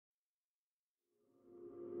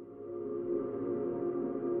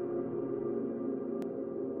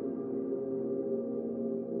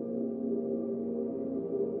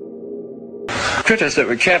critters that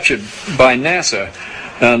were captured by NASA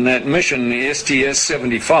on that mission, the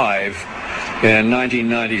STS-75, in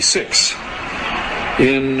 1996.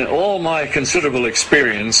 In all my considerable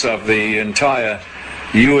experience of the entire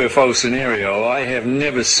UFO scenario, I have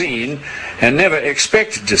never seen and never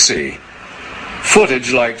expected to see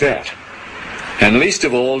footage like that. And least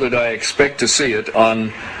of all did I expect to see it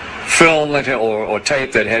on film that, or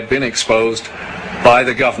tape that had been exposed by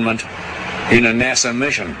the government in a NASA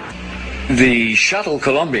mission. The shuttle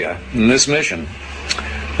Columbia in this mission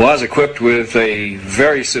was equipped with a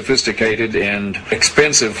very sophisticated and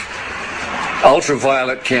expensive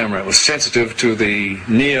ultraviolet camera. It was sensitive to the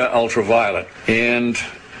near ultraviolet. And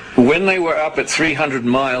when they were up at 300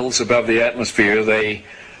 miles above the atmosphere, they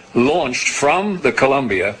launched from the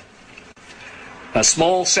Columbia a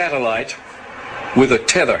small satellite with a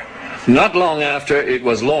tether. Not long after it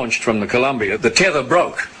was launched from the Columbia, the tether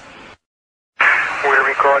broke. We'll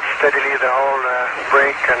record steadily the whole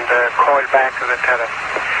break and coil back to the tether.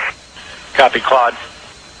 Copy, Claude.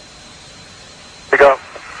 We go.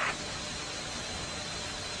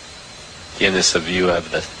 Again, this is a view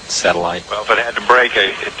of the satellite. Well, if it had to break,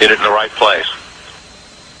 it did it in the right place.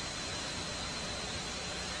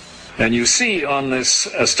 And you see on this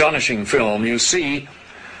astonishing film, you see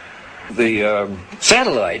the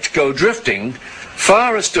satellite go drifting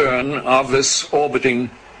far astern of this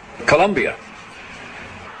orbiting Columbia.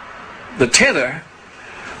 The tether,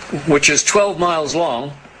 which is 12 miles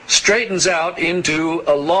long, straightens out into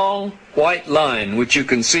a long white line, which you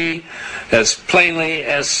can see as plainly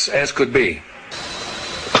as could be.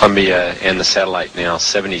 Columbia and the satellite now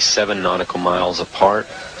 77 nautical miles apart.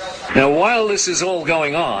 Now, while this is all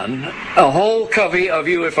going on, a whole covey of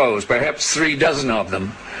UFOs, perhaps 36 of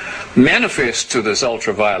them, manifest to this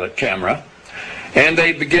ultraviolet camera, and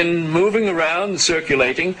they begin moving around,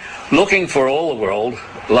 circulating, looking for all the world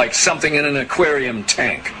like something in an aquarium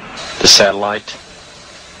tank. The satellite,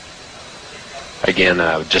 again,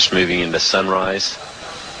 just moving into sunrise.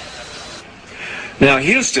 Now,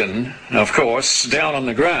 Houston, of course, down on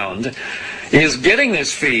the ground, is getting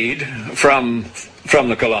this feed from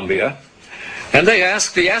the Columbia, and they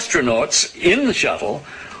ask the astronauts in the shuttle,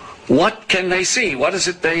 what can they see? What is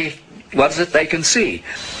it they can see?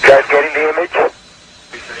 Guys getting the image?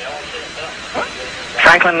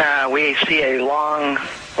 Franklin, we see a long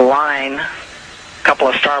line, a couple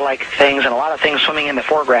of star-like things, and a lot of things swimming in the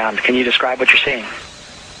foreground. Can you describe what you're seeing?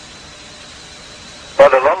 Well,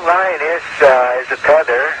 the long line is a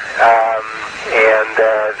tether, and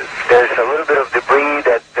there's a little bit of debris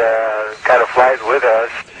that kind of flies with us.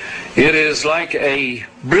 It is like a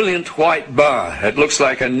brilliant white bar. It looks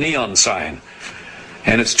like a neon sign,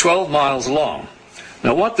 and it's 12 miles long.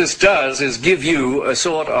 Now, what this does is give you a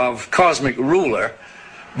sort of cosmic ruler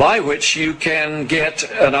by which you can get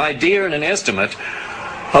an idea and an estimate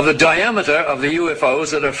of the diameter of the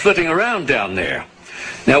UFOs that are flitting around down there.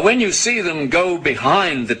 Now, when you see them go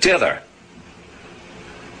behind the tether,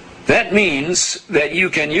 that means that you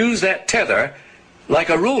can use that tether like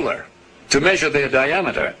a ruler to measure their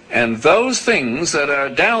diameter. And those things that are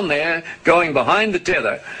down there going behind the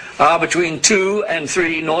tether are between 2 and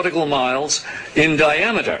 3 nautical miles in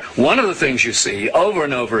diameter. One of the things you see over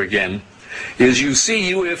and over again is you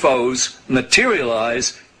see UFOs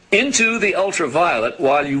materialize into the ultraviolet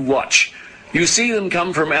while you watch. You see them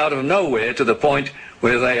come from out of nowhere to the point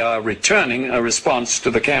where they are returning a response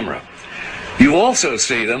to the camera. You also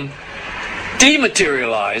see them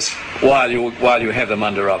dematerialize while you have them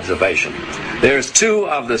under observation. There's 2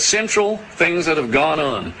 of the central things that have gone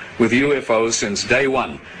on with UFOs since day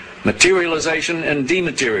one: materialization and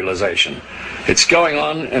dematerialization. It's going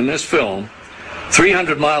on in this film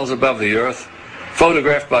 300 miles above the Earth,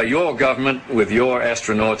 photographed by your government with your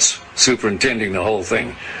astronauts superintending the whole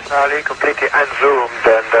thing. Charlie, completely unzoomed,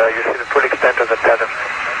 and you see the full extent of the tether.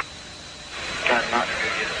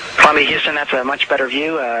 Columbia, Houston, that's a much better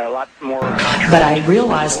view, a lot more... But I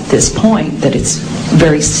realized at this point that it's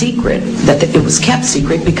very secret, that it was kept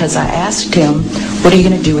secret, because I asked him, what are you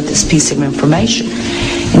going to do with this piece of information?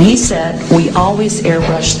 And he said, we always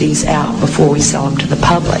airbrush these out before we sell them to the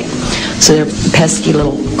public. So they're pesky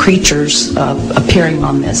little creatures appearing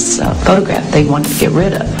on this photograph they wanted to get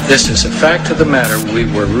rid of. This is a fact of the matter. We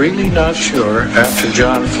were really not sure after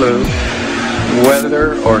John flew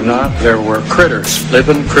whether or not there were critters,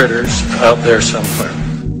 living critters, out there somewhere.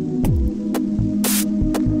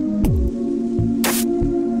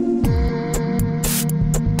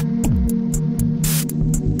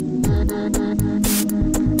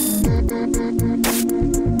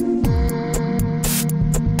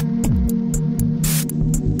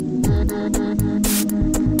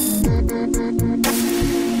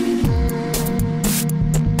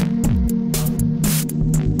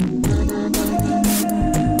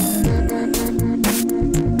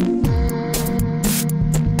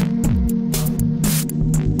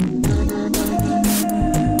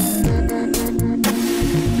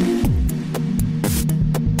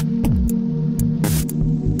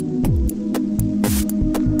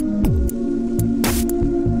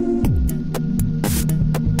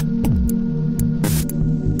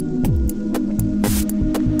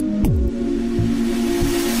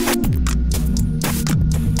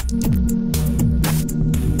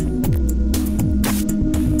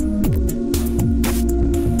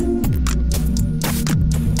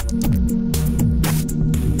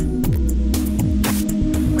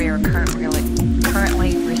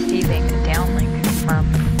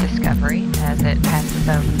 Discovery as it passes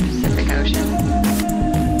over the Pacific Ocean.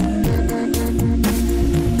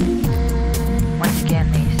 Once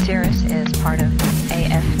again, the Cirrus is part of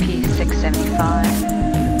AFP 675.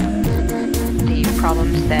 The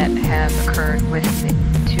problems that have occurred with the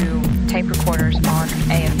two tape recorders on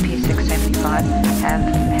AFP 675 have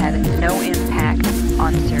had